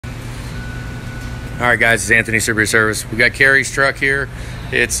All right, guys, it's Anthony Subaru Service. We got Kerry's truck here.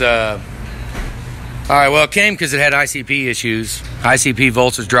 It's all right. Well, it came because it had ICP issues. ICP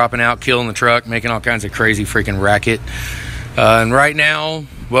volts was dropping out, killing the truck, making all kinds of crazy freaking racket. And right now,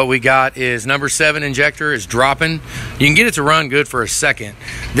 what we got is number 7 injector is dropping. You can get it to run good for a second,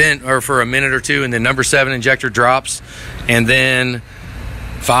 then or for a minute or two, and then number 7 injector drops, and then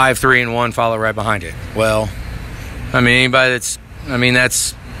 5, 3, and 1 follow right behind it. Well, I mean, that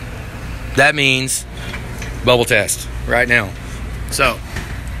means bubble test right now. So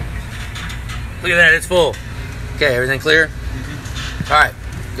look at that, it's full. Okay, everything clear? All right,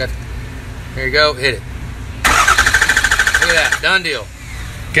 here you go, hit it. Look at that, done deal.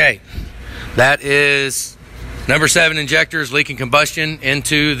 Okay, that is number 7 injectors leaking combustion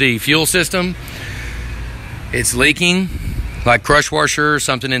into the fuel system. It's leaking like crush washer,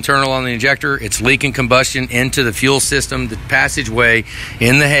 something internal on the injector. It's leaking combustion into the fuel system, the passageway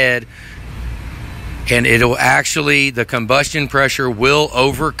in the head. And it'll actually, the combustion pressure will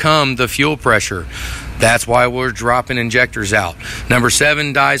overcome the fuel pressure. That's why we're dropping injectors out. Number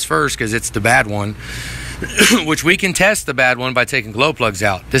 7 dies first because it's the bad one, which we can test the bad one by taking glow plugs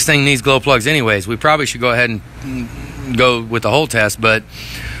out. This thing needs glow plugs anyways. We probably should go ahead and go with the whole test, but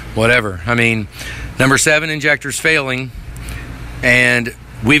whatever. I mean, number 7 injector's failing, and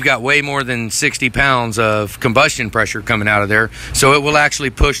we've got way more than 60 pounds of combustion pressure coming out of there, so it will actually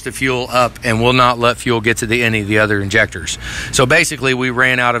push the fuel up and will not let fuel get to any of the other injectors. So basically, we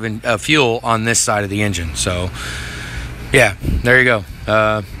ran out of fuel on this side of the engine. So, yeah, there you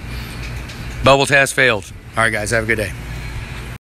go. Bubble test failed. All right, guys, have a good day.